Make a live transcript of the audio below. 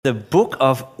The book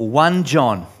of 1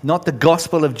 John, not the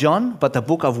Gospel of John, but the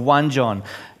book of 1 John.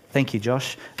 Thank you,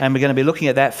 Josh. And we're going to be looking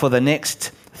at that for the next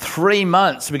 3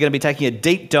 months. We're going to be taking a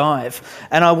deep dive.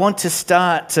 And I want to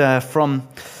start from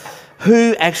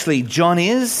who actually John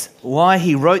is, why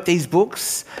he wrote these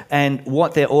books, and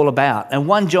what they're all about. And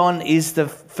 1 John is the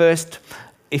first,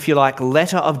 if you like,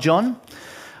 letter of John,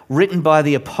 written by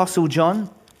the Apostle John,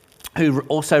 who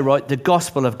also wrote the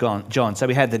Gospel of John. So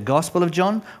we have the Gospel of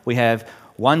John, we have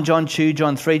 1 John, 2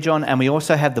 John, 3 John, and we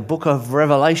also have the book of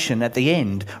Revelation at the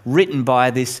end, written by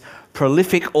this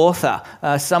prolific author,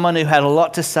 someone who had a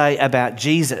lot to say about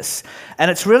Jesus.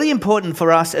 And it's really important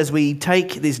for us as we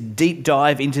take this deep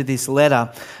dive into this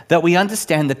letter that we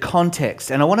understand the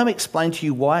context. And I want to explain to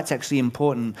you why it's actually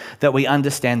important that we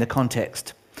understand the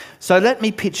context. So let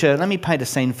me paint a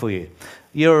scene for you.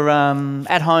 You're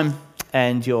at home,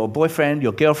 and your boyfriend,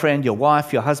 your girlfriend, your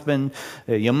wife, your husband,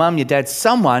 your mum, your dad,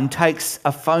 someone takes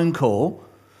a phone call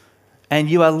and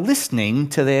you are listening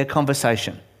to their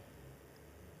conversation.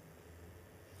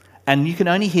 And you can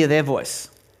only hear their voice.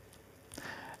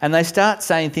 And they start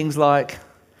saying things like,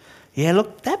 yeah,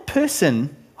 look, that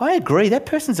person, I agree, that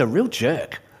person's a real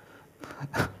jerk.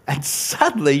 And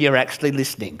suddenly you're actually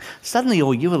listening. Suddenly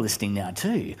you are listening now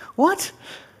too. What?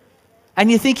 And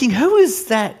you're thinking, who is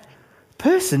that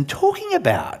person talking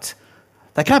about?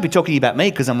 They can't be talking about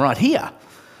me because I'm right here.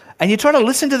 And you try to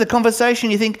listen to the conversation,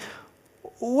 you think,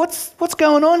 what's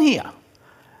going on here?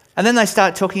 And then they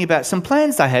start talking about some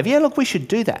plans they have. Yeah, look, we should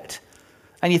do that.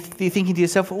 And you're thinking to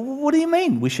yourself, well, what do you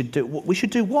mean we should do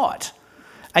what?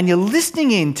 And you're listening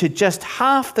in to just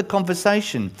half the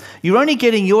conversation. You're only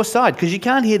getting your side because you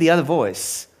can't hear the other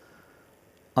voice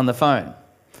on the phone.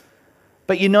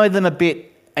 But you know them a bit,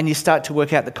 and you start to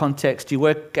work out the context. You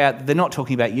work out they're not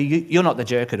talking about you. You're not the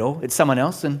jerk at all. It's someone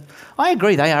else. And I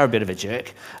agree, they are a bit of a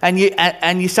jerk. And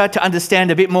you start to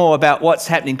understand a bit more about what's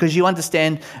happening because you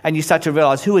understand and you start to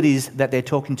realise who it is that they're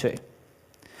talking to.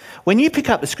 When you pick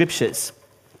up the scriptures,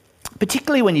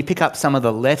 particularly when you pick up some of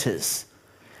the letters,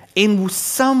 in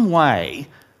some way,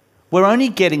 we're only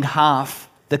getting half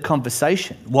the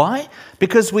conversation. Why?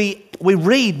 Because we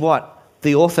read what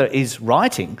the author is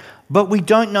writing, but we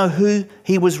don't know who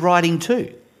he was writing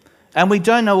to. And we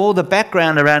don't know all the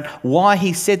background around why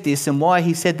he said this and why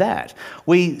he said that.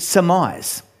 We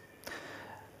surmise.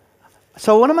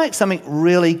 So I want to make something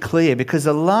really clear, because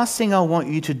the last thing I want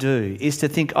you to do is to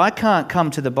think, I can't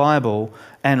come to the Bible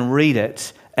and read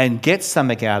it and get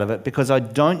something out of it because I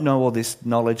don't know all this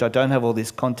knowledge, I don't have all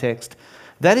this context.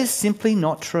 That is simply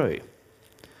not true.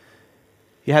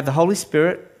 You have the Holy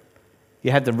Spirit. You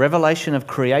have the revelation of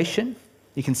creation.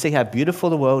 You can see how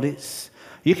beautiful the world is.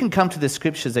 You can come to the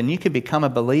scriptures and you can become a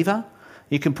believer.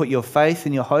 You can put your faith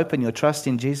and your hope and your trust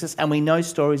in Jesus. And we know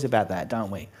stories about that,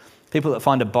 don't we? People that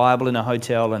find a Bible in a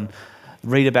hotel and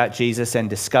read about Jesus and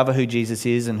discover who Jesus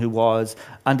is and who was,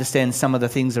 understand some of the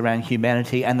things around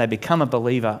humanity, and they become a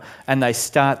believer and they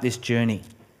start this journey.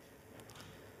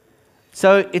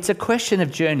 So it's a question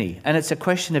of journey and it's a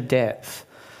question of depth.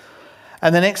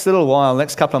 And the next little while,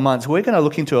 next couple of months, we're going to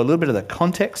look into a little bit of the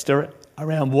context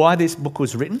around why this book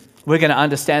was written. We're going to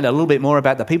understand a little bit more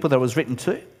about the people that it was written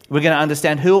to. We're going to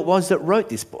understand who it was that wrote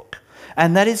this book.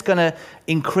 And that is going to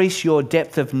increase your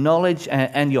depth of knowledge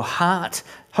and your heart,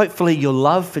 hopefully your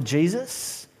love for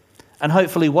Jesus, and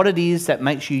hopefully what it is that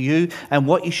makes you you and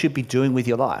what you should be doing with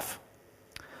your life.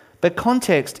 But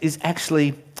context is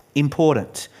actually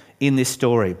important in this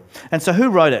story. And so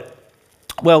who wrote it?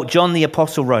 Well, John the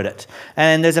Apostle wrote it.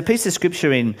 And there's a piece of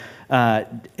scripture in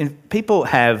people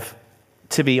have,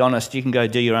 to be honest, you can go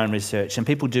do your own research, and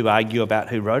people do argue about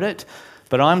who wrote it,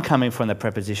 but I'm coming from the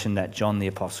preposition that John the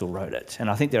Apostle wrote it. And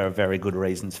I think there are very good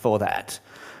reasons for that.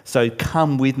 So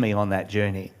come with me on that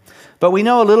journey. But we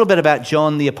know a little bit about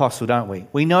John the Apostle, don't we?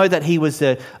 We know that he was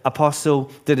the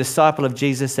apostle, the disciple of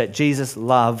Jesus that Jesus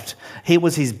loved. He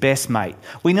was his best mate.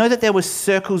 We know that there were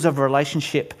circles of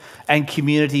relationship and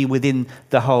community within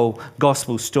the whole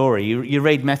gospel story. You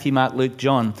read Matthew, Mark, Luke,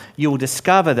 John, you will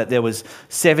discover that there was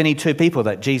 72 people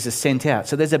that Jesus sent out.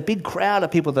 So there's a big crowd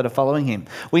of people that are following him.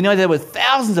 We know there were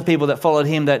thousands of people that followed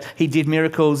him, that he did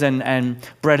miracles and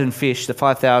bread and fish, the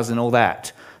 5,000, all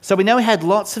that. So we know he had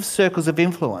lots of circles of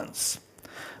influence,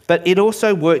 but it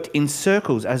also worked in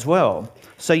circles as well.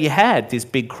 So you had this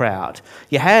big crowd.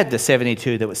 You had the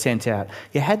 72 that were sent out.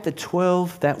 You had the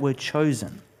 12 that were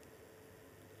chosen.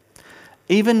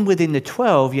 Even within the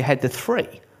 12, you had the 3,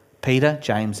 Peter,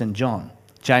 James and John.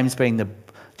 James being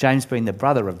the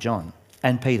brother of John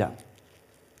and Peter.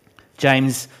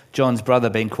 James, John's brother,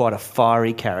 being quite a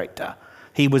fiery character.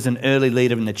 He was an early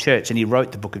leader in the church and he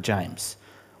wrote the book of James.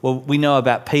 Well, we know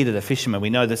about Peter the fisherman. We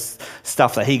know this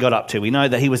stuff that he got up to. We know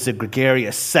that he was a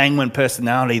gregarious, sanguine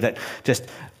personality that just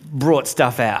brought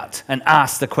stuff out and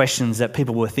asked the questions that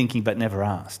people were thinking but never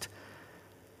asked.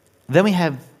 Then we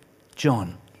have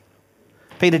John.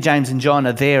 Peter, James and John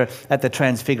are there at the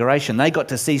Transfiguration. They got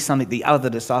to see something the other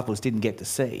disciples didn't get to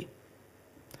see.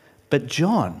 But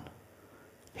John,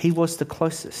 he was the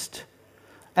closest.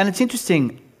 And it's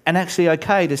interesting and actually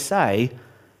okay to say,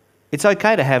 it's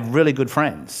okay to have really good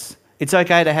friends. It's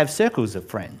okay to have circles of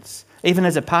friends. Even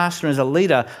as a pastor and as a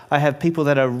leader, I have people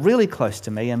that are really close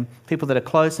to me and people that are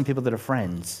close and people that are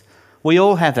friends. We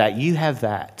all have that. You have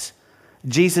that.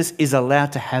 Jesus is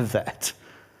allowed to have that.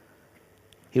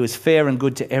 He was fair and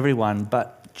good to everyone,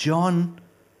 but John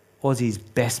was his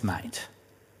best mate,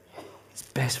 his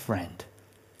best friend,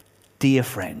 dear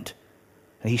friend.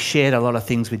 And he shared a lot of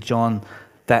things with John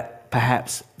that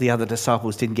perhaps the other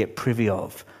disciples didn't get privy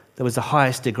of. There was the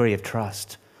highest degree of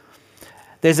trust.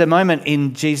 There's a moment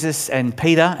in Jesus and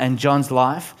Peter and John's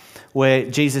life where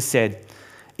Jesus said,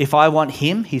 if I want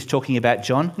him, he's talking about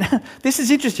John. This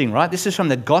is interesting, right? This is from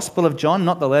the Gospel of John,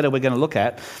 not the letter we're going to look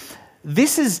at.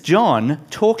 This is John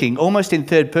talking almost in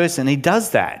third person. He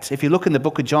does that. If you look in the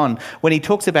book of John, when he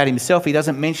talks about himself, he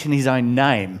doesn't mention his own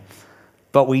name,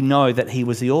 but we know that he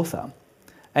was the author.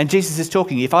 And Jesus is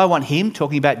talking, if I want him,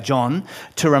 talking about John,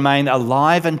 to remain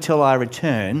alive until I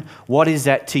return, what is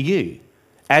that to you?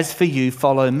 As for you,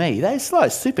 follow me.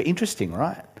 That's super interesting,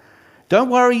 right? Don't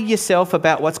worry yourself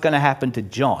about what's going to happen to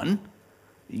John.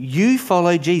 You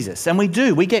follow Jesus. And we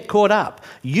do. We get caught up.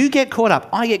 You get caught up.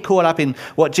 I get caught up in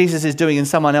what Jesus is doing in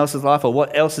someone else's life or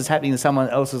what else is happening in someone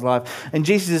else's life. And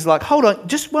Jesus is like, hold on,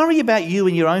 just worry about you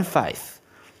and your own faith.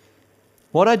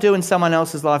 What I do in someone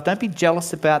else's life, don't be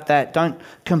jealous about that. Don't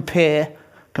compare.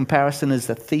 Comparison is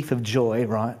the thief of joy,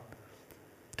 right?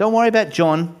 Don't worry about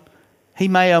John. He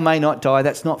may or may not die.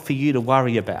 That's not for you to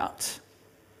worry about.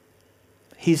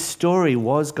 His story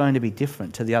was going to be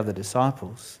different to the other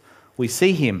disciples. We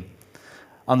see him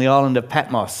on the island of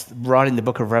Patmos writing the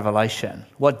book of Revelation.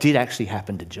 What did actually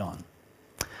happen to John?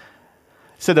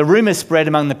 So the rumour spread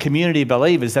among the community of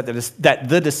believers that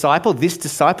the disciple, this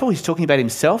disciple, he's talking about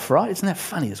himself, right? Isn't that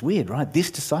funny? It's weird, right?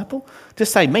 This disciple?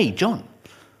 Just say me, John.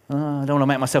 I don't want to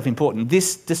make myself important.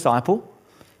 This disciple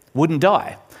wouldn't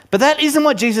die. But that isn't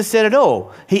what Jesus said at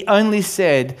all. He only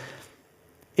said,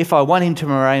 if I want him to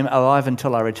remain alive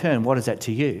until I return, what is that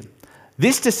to you?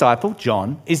 This disciple,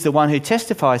 John, is the one who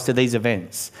testifies to these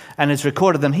events and has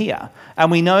recorded them here.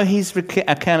 And we know his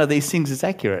account of these things is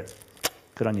accurate.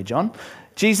 Good on you, John.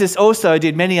 Jesus also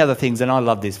did many other things, and I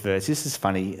love this verse. This is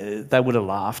funny. They would have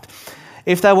laughed.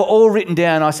 If they were all written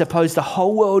down, I suppose the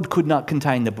whole world could not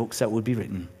contain the books that would be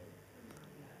written.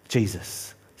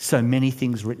 Jesus. So many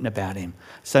things written about him.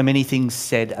 So many things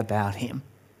said about him.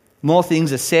 More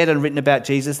things are said and written about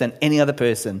Jesus than any other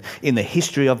person in the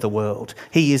history of the world.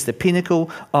 He is the pinnacle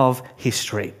of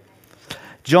history.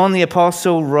 John the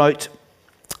Apostle wrote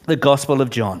the Gospel of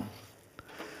John.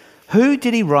 Who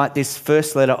did he write this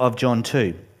first letter of John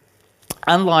to?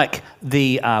 Unlike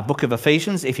the book of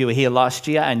Ephesians, if you were here last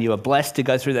year and you were blessed to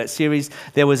go through that series,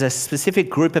 there was a specific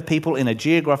group of people in a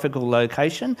geographical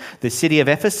location, the city of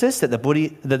Ephesus, that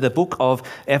the book of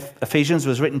Ephesians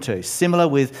was written to, similar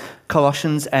with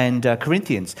Colossians and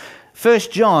Corinthians. 1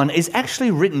 John is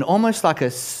actually written almost like a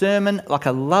sermon, like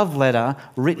a love letter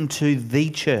written to the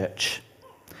church.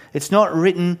 It's not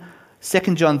written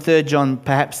 2 John, 3 John,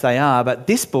 perhaps they are, but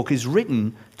this book is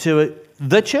written to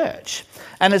the church.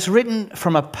 And it's written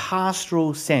from a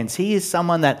pastoral sense. He is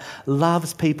someone that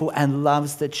loves people and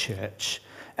loves the church.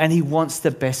 And he wants the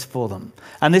best for them.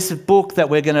 And this book that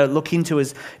we're going to look into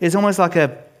is almost like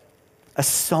a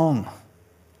song,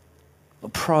 a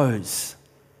prose.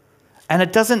 And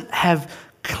it doesn't have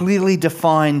clearly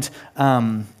defined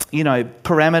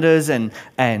parameters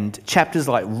and chapters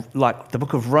like the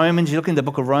book of Romans. You look in the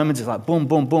book of Romans, it's like boom,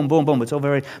 boom, boom, boom, boom. It's all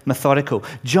very methodical.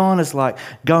 John is like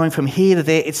going from here to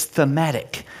there. It's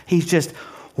thematic. He's just,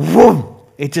 whoom,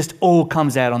 it just all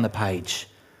comes out on the page.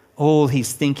 All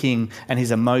his thinking and his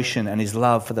emotion and his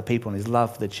love for the people and his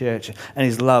love for the church and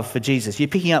his love for Jesus. You're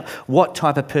picking up what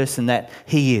type of person that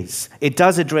he is. It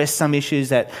does address some issues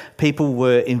that people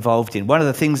were involved in. One of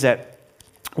the things that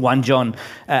John,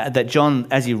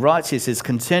 as he writes this, is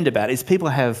concerned about is people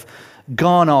have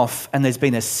gone off and there's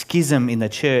been a schism in the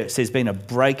church. There's been a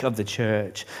break of the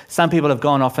church. Some people have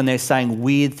gone off and they're saying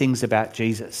weird things about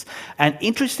Jesus. And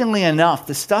interestingly enough,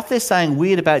 the stuff they're saying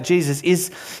weird about Jesus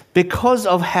is because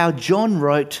of how John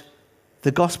wrote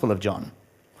the Gospel of John.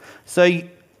 So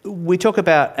we talk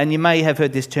about, and you may have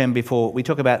heard this term before, we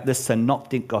talk about the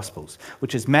synoptic Gospels,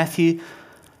 which is Matthew,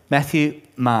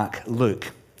 Mark,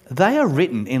 Luke. they are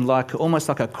written in almost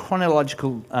like a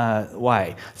chronological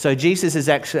way. So Jesus is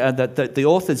actually, the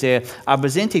authors there are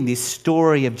presenting this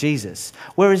story of Jesus,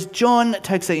 whereas John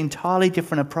takes an entirely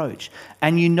different approach.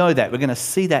 And you know that. We're going to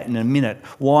see that in a minute,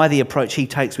 why the approach he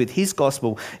takes with his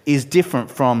gospel is different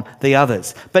from the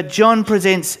others. But John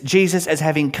presents Jesus as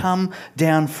having come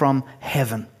down from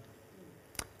heaven.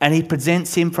 And he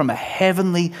presents him from a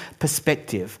heavenly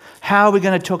perspective. How are we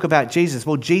going to talk about Jesus?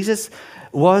 Well, Jesus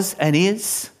was and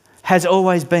has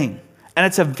always been. And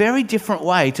it's a very different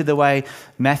way to the way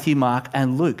Matthew, Mark,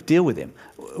 and Luke deal with him.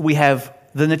 We have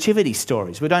the nativity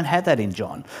stories. We don't have that in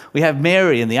John. We have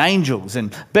Mary and the angels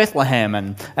and Bethlehem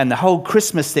and the whole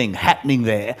Christmas thing happening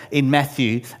there in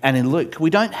Matthew and in Luke.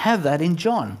 We don't have that in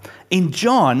John. In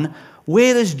John,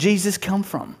 where does Jesus come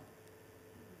from?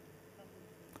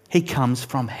 He comes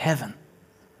from heaven.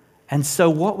 And so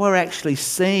what we're actually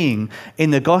seeing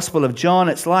in the Gospel of John,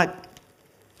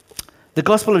 the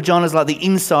Gospel of John is like the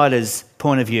insider's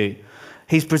point of view.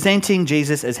 He's presenting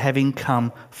Jesus as having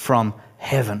come from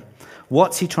heaven.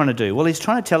 What's he trying to do? Well, he's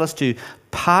trying to tell us to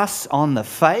pass on the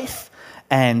faith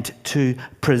and to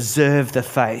preserve the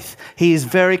faith. He is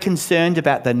very concerned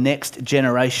about the next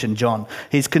generation, John.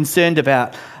 He's concerned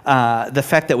about the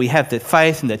fact that we have the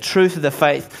faith and the truth of the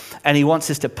faith, and he wants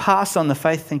us to pass on the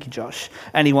faith, thank you, Josh,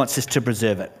 and he wants us to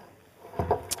preserve it.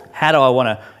 How do I want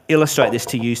to illustrate this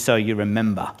to you so you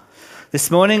remember?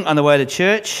 This morning on the way to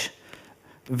church,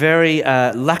 very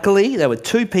luckily, there were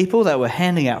two people that were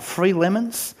handing out free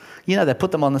lemons. You know, they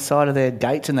put them on the side of their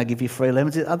gates and they give you free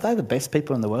lemons. Are they the best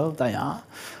people in the world? They are.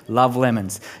 Love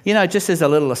lemons. You know, just as a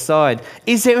little aside,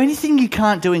 is there anything you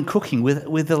can't do in cooking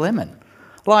with the lemon?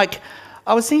 Like,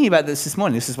 I was thinking about this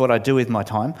morning. This is what I do with my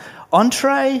time.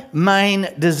 Entree, main,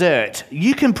 dessert.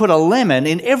 You can put a lemon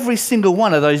in every single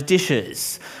one of those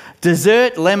dishes.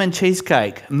 Dessert, lemon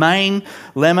cheesecake. Main,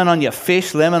 lemon on your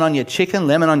fish, lemon on your chicken,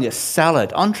 lemon on your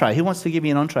salad. Entree. Who wants to give me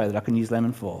an entree that I can use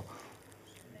lemon for?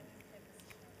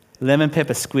 Lemon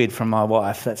pepper squid from my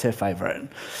wife. That's her favourite.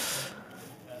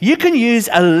 You can use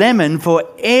a lemon for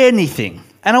anything.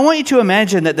 And I want you to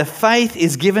imagine that the faith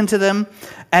is given to them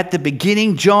at the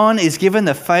beginning. John is given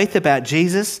the faith about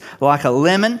Jesus like a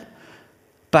lemon.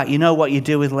 But you know what you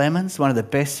do with lemons? One of the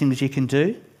best things you can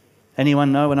do?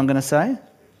 Anyone know what I'm going to say?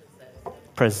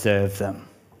 Preserve them.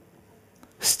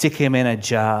 Stick them in a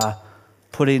jar.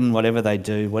 Put in whatever they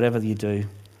do, whatever you do.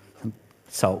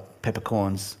 Salt,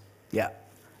 peppercorns. Yeah.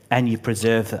 And you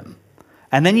preserve them.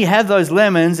 And then you have those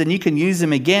lemons and you can use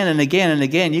them again and again and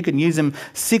again. You can use them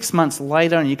 6 months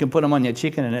later and you can put them on your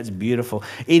chicken and it's beautiful.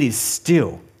 It is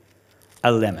still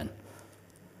a lemon.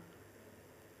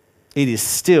 It is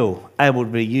still able to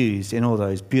be used in all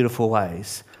those beautiful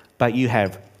ways, but you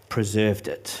have preserved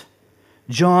it.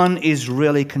 John is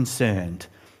really concerned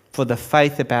for the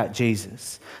faith about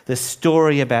Jesus, the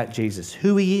story about Jesus,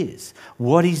 who he is,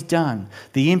 what he's done,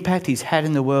 the impact he's had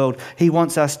in the world. He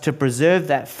wants us to preserve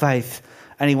that faith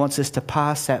and he wants us to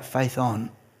pass that faith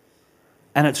on.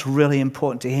 And it's really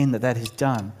important to him that is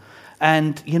done.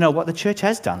 And you know what? The church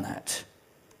has done that.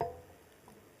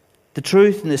 The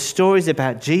truth and the stories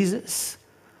about Jesus.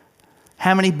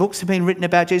 How many books have been written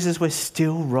about Jesus? We're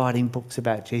still writing books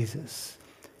about Jesus.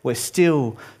 We're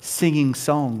still singing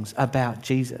songs about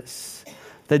Jesus.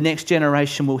 The next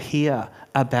generation will hear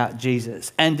about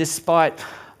Jesus. And despite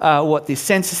what the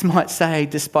census might say,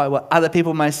 despite what other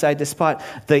people may say, despite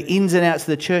the ins and outs of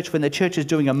the church, when the church is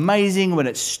doing amazing, when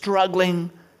it's struggling,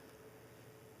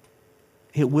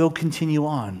 it will continue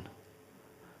on.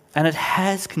 And it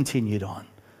has continued on.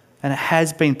 And it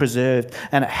has been preserved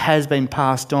and it has been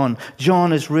passed on.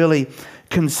 John is really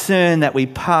concerned that we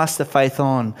pass the faith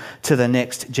on to the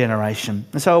next generation.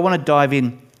 And so I want to dive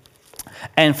in.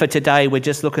 And for today, we're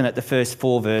just looking at the first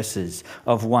 4 verses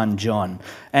of 1 John.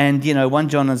 And, you know, 1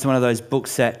 John is one of those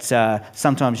books that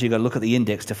sometimes you've got to look at the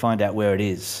index to find out where it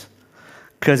is.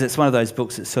 Because it's one of those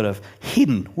books that's sort of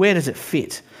hidden. Where does it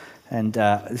fit? And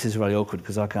this is really awkward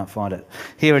because I can't find it.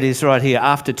 Here it is right here,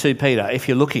 after 2 Peter, if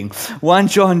you're looking. 1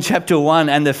 John chapter 1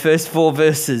 and the first 4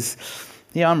 verses.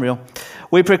 Yeah, I'm real.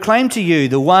 We proclaim to you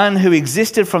the one who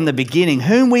existed from the beginning,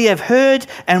 whom we have heard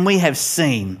and we have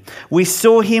seen. We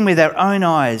saw him with our own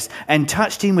eyes and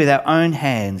touched him with our own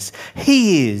hands.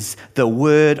 He is the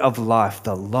word of life,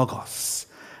 the Logos.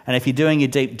 And if you're doing your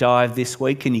deep dive this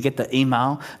week and you get the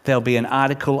email, there'll be an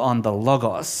article on the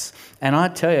Logos. And I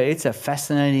tell you, it's a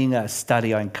fascinating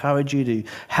study. I encourage you to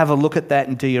have a look at that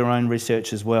and do your own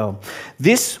research as well.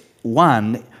 This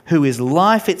one who is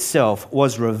life itself,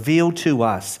 was revealed to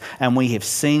us, and we have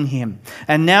seen him.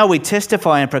 And now we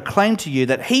testify and proclaim to you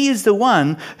that he is the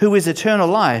one who is eternal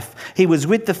life. He was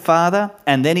with the Father,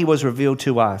 and then he was revealed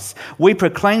to us. We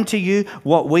proclaim to you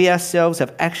what we ourselves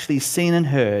have actually seen and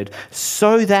heard,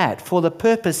 so that, for the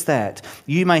purpose that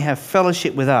you may have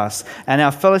fellowship with us. And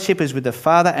our fellowship is with the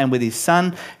Father and with his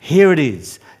Son. Here it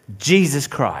is, Jesus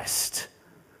Christ.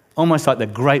 Almost like the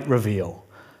great reveal.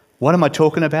 What am I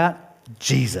talking about?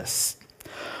 Jesus.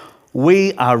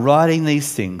 We are writing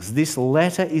these things. This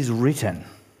letter is written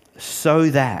so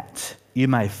that you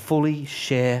may fully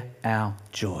share our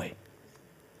joy.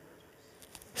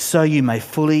 So you may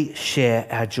fully share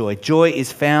our joy. Joy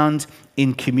is found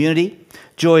in community.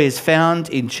 Joy is found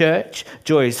in church.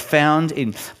 Joy is found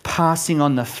in passing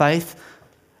on the faith,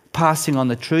 passing on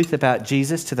the truth about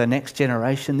Jesus to the next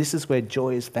generation. This is where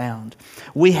joy is found.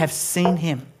 We have seen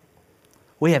him.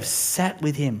 We have sat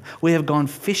with him. We have gone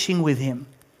fishing with him.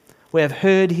 We have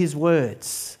heard his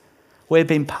words. We have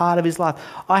been part of his life.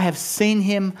 I have seen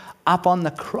him up on the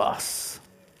cross,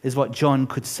 is what John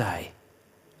could say.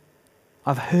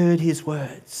 I've heard his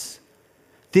words.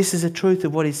 This is the truth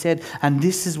of what he said, and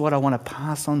this is what I want to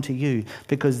pass on to you,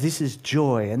 because this is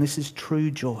joy, and this is true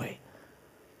joy.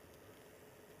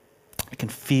 I can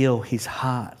feel his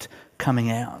heart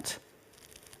coming out.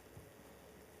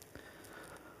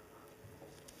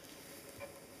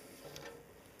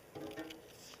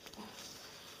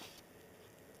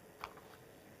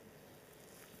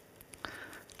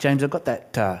 James, I've got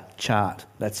that chart.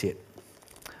 That's it.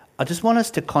 I just want us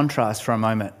to contrast for a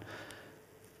moment,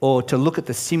 or to look at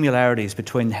the similarities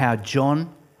between how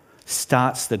John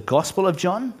starts the Gospel of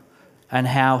John and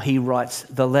how he writes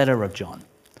the letter of John.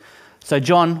 So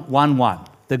John 1:1,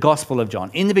 the Gospel of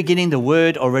John. In the beginning, the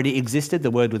Word already existed.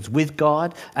 The Word was with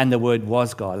God, and the Word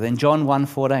was God. Then John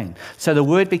 1:14. So the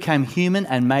Word became human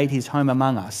and made his home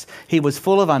among us. He was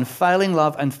full of unfailing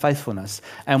love and faithfulness,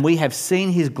 and we have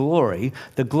seen his glory,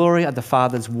 the glory of the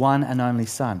Father's one and only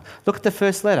Son. Look at the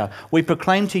first letter. We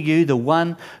proclaim to you the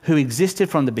one who existed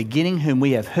from the beginning, whom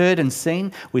we have heard and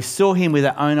seen. We saw him with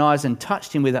our own eyes and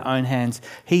touched him with our own hands.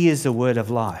 He is the word of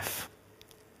life.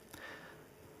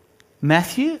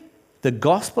 Matthew, the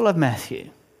Gospel of Matthew,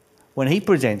 when he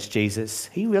presents Jesus,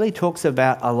 he really talks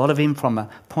about a lot of him from a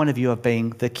point of view of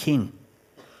being the king.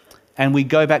 And we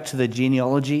go back to the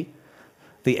genealogy,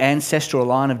 the ancestral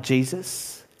line of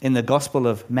Jesus in the Gospel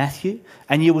of Matthew,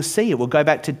 and you will see it will go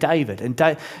back to David.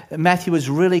 And Matthew was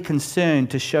really concerned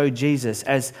to show Jesus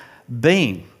as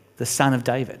being the son of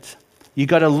David. You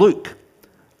go to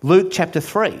Luke chapter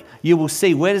 3, you will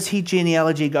see where does his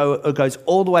genealogy go? It goes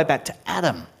all the way back to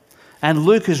Adam. And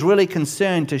Luke is really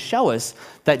concerned to show us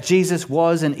that Jesus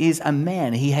was and is a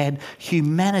man. He had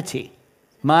humanity.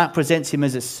 Mark presents him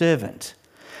as a servant.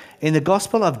 In the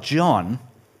Gospel of John,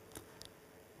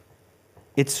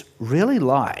 it's really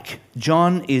like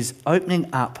John is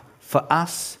opening up for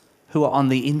us who are on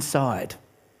the inside.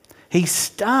 He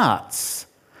starts,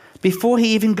 before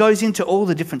he even goes into all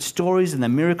the different stories and the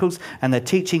miracles and the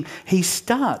teaching, he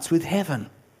starts with heaven.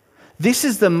 This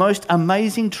is the most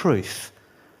amazing truth.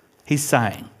 He's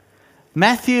saying,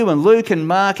 Matthew and Luke and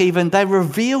Mark even, they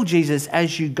reveal Jesus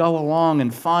as you go along,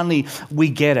 and finally we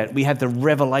get it. We have the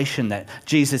revelation that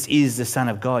Jesus is the Son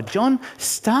of God. John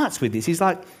starts with this. He's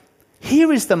like,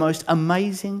 here is the most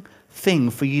amazing thing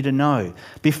for you to know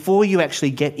before you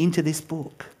actually get into this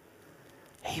book.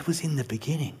 He was in the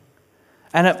beginning.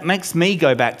 And it makes me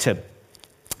go back to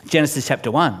Genesis chapter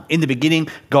 1. In the beginning,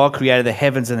 God created the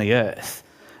heavens and the earth.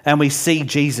 And we see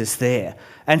Jesus there.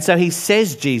 And so he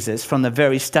says Jesus from the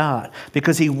very start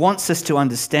because he wants us to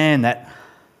understand that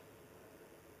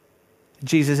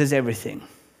Jesus is everything.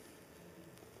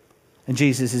 And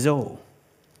Jesus is all.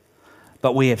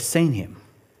 But we have seen him.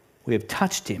 We have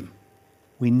touched him.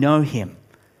 We know him.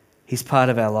 He's part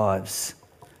of our lives.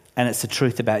 And it's the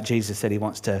truth about Jesus that he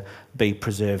wants to be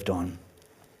preserved on.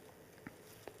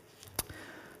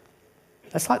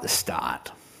 That's like the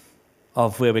start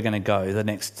of where we're going to go the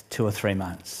next 2 or 3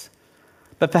 months.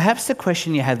 But perhaps the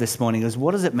question you had this morning is,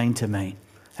 what does it mean to me?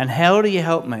 And how do you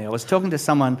help me? I was talking to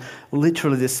someone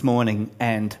literally this morning,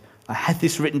 and I had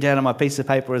this written down on my piece of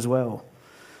paper as well.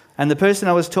 And the person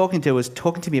I was talking to was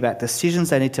talking to me about decisions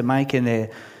they need to make in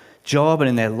their job and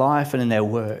in their life and in their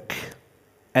work,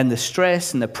 and the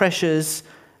stress and the pressures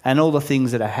and all the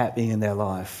things that are happening in their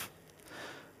life.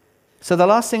 So the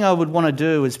last thing I would want to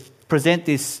do is present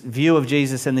this view of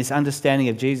Jesus and this understanding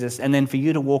of Jesus, and then for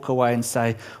you to walk away and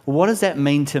say, well, what does that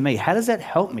mean to me? How does that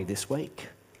help me this week?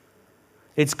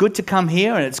 It's good to come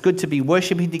here and it's good to be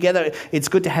worshipping together. It's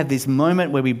good to have this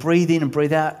moment where we breathe in and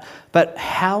breathe out. But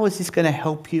how is this going to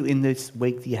help you in this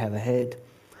week that you have ahead?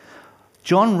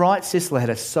 John writes this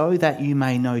letter so that you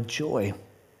may know joy.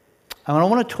 And I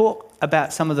want to talk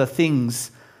about some of the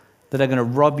things that are going to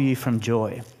rob you from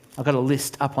joy. I've got a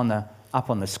list up on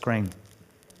the screen.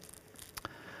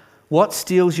 What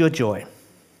steals your joy?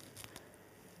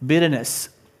 Bitterness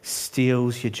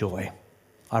steals your joy.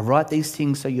 I write these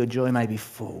things so your joy may be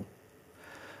full.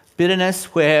 Bitterness,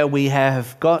 where we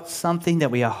have got something that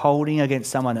we are holding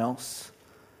against someone else,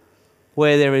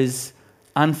 where there is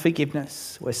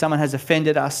unforgiveness, where someone has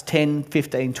offended us 10,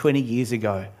 15, 20 years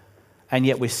ago, and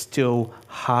yet we're still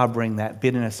harbouring that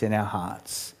bitterness in our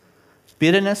hearts.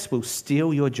 Bitterness will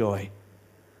steal your joy.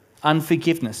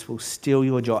 Unforgiveness will steal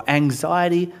your joy.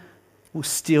 Anxiety will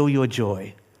steal your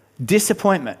joy.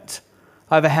 Disappointment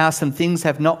over how some things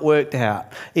have not worked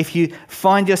out. If you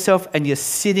find yourself and you're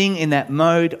sitting in that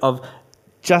mode of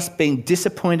just being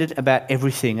disappointed about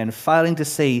everything and failing to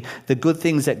see the good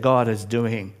things that God is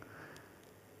doing,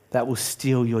 that will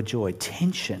steal your joy.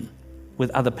 Tension with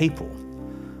other people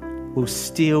will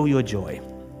steal your joy.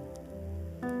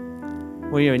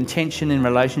 Where you're in tension in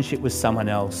relationship with someone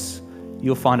else,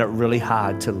 you'll find it really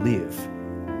hard to live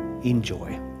in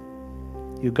joy.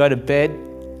 You'll go to bed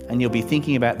and you'll be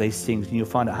thinking about these things and you'll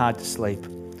find it hard to sleep.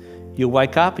 You'll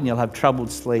wake up and you'll have troubled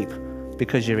sleep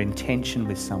because you're in tension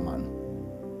with someone.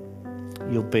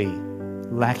 You'll be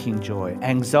lacking joy,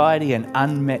 anxiety and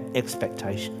unmet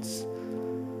expectations.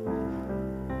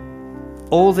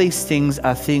 All these things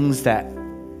are things that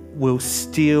will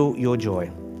steal your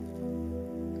joy.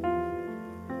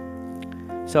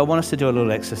 So I want us to do a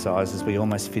little exercise as we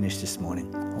almost finish this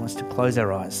morning. I want us to close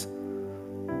our eyes.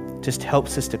 Just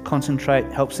helps us to concentrate,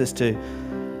 helps us to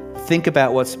think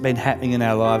about what's been happening in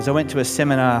our lives. I went to a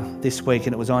seminar this week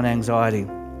and it was on anxiety.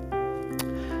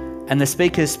 And the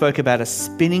speakers spoke about a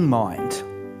spinning mind.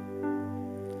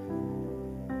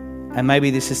 And maybe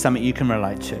this is something you can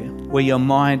relate to, where your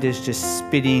mind is just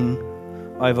spinning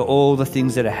over all the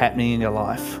things that are happening in your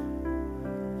life.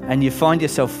 And you find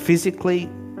yourself physically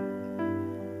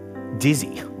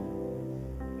dizzy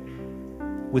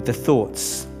with the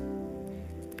thoughts.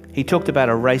 He talked about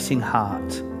a racing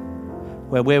heart,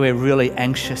 where we're really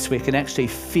anxious, we can actually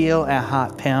feel our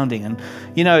heart pounding. And,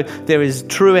 you know, there is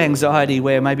true anxiety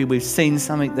where maybe we've seen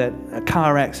something, that a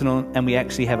car accident, and we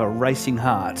actually have a racing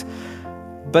heart.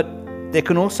 But there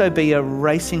can also be a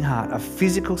racing heart, a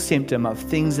physical symptom of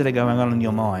things that are going on in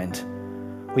your mind,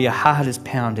 where your heart is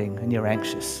pounding and you're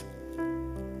anxious.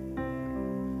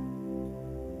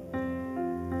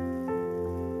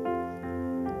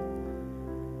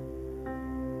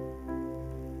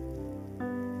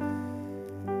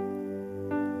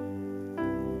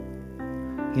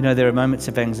 You know, there are moments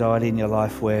of anxiety in your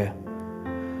life where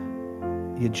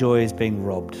your joy is being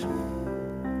robbed.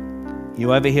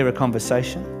 You overhear a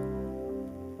conversation.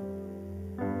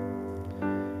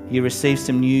 You receive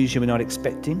some news you were not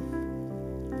expecting.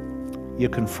 You're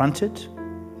confronted.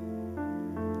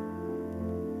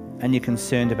 And you're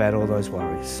concerned about all those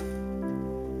worries.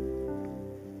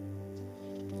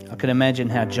 I can imagine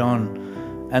how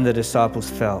John and the disciples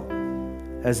felt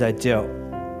as they dealt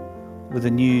with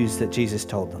the news that Jesus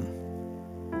told them,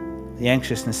 the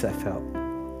anxiousness they felt.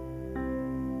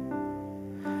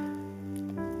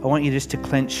 I want you just to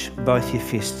clench both your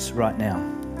fists right now.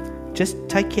 Just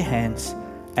take your hands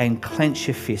and clench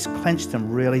your fists. Clench them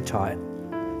really tight.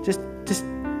 Just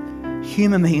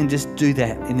humour me and just do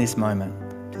that in this moment.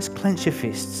 Just clench your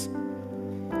fists.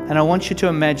 And I want you to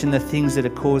imagine the things that are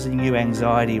causing you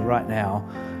anxiety right now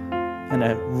and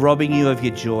are robbing you of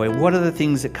your joy. What are the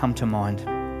things that come to mind?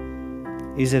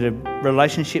 Is it a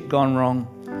relationship gone wrong?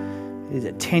 Is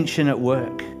it tension at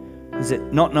work? Is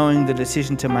it not knowing the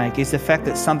decision to make? Is the fact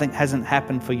that something hasn't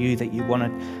happened for you that you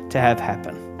wanted to have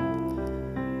happen?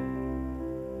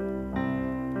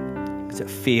 Is it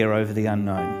fear over the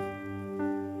unknown?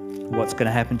 What's going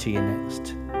to happen to you next?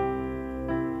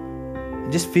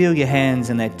 And just feel your hands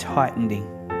and they're tightening.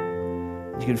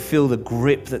 You can feel the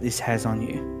grip that this has on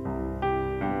you.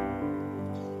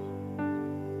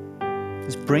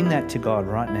 Just bring that to God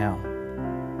right now.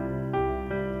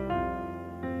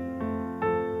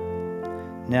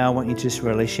 Now I want you to just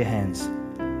release your hands.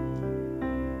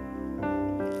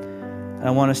 And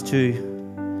I want us to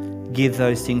give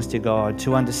those things to God,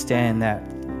 to understand that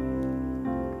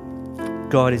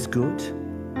God is good.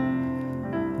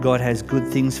 God has good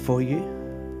things for you.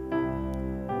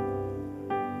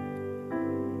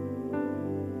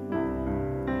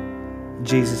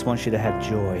 Jesus wants you to have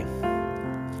joy.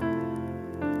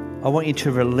 I want you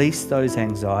to release those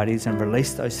anxieties and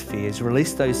release those fears,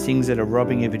 release those things that are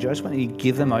robbing you of your joy. I just want you to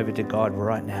give them over to God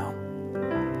right now.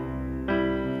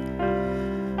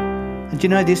 And you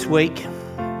know, this week,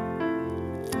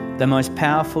 the most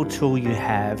powerful tool you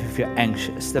have if you're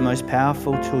anxious, the most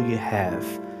powerful tool you have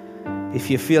if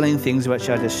you're feeling things which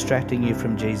are distracting you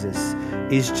from Jesus,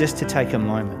 is just to take a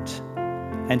moment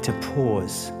and to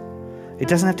pause. It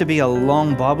doesn't have to be a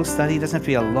long Bible study. It doesn't have to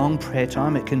be a long prayer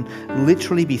time. It can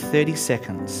literally be 30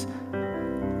 seconds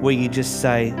where you just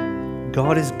say,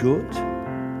 God is good.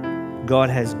 God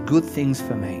has good things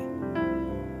for me.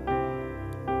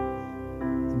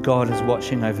 God is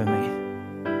watching over me.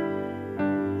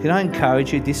 Can I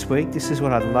encourage you this week? This is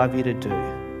what I'd love you to do.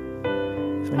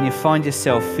 So when you find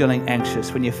yourself feeling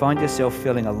anxious, when you find yourself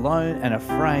feeling alone and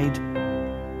afraid,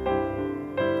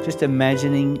 just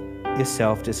imagining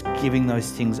yourself just giving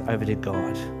those things over to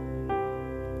God.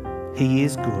 He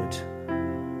is good.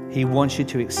 He wants you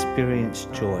to experience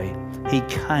joy. He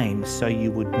came so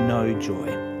you would know joy.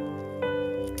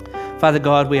 Father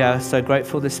God, we are so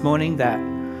grateful this morning that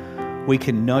we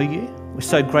can know you. We're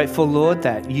so grateful, Lord,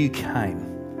 that you came.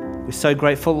 We're so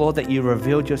grateful, Lord, that you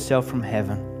revealed yourself from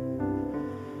heaven.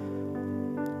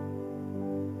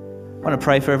 I want to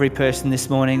pray for every person this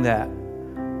morning that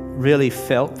really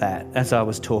felt that as I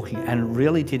was talking and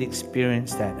really did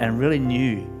experience that and really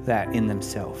knew that in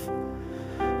themselves.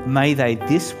 May they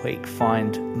this week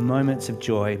find moments of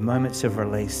joy, moments of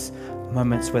release,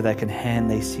 moments where they can hand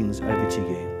these things over to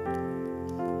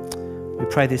you. We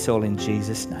pray this all in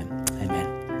Jesus' name. Amen.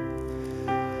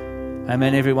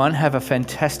 Amen, everyone. Have a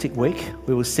fantastic week.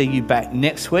 We will see you back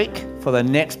next week for the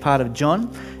next part of John.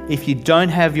 If I don't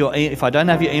have your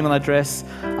email address,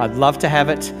 I'd love to have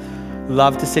it.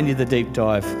 Love to send you the deep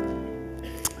dive.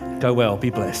 Go well. Be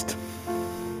blessed.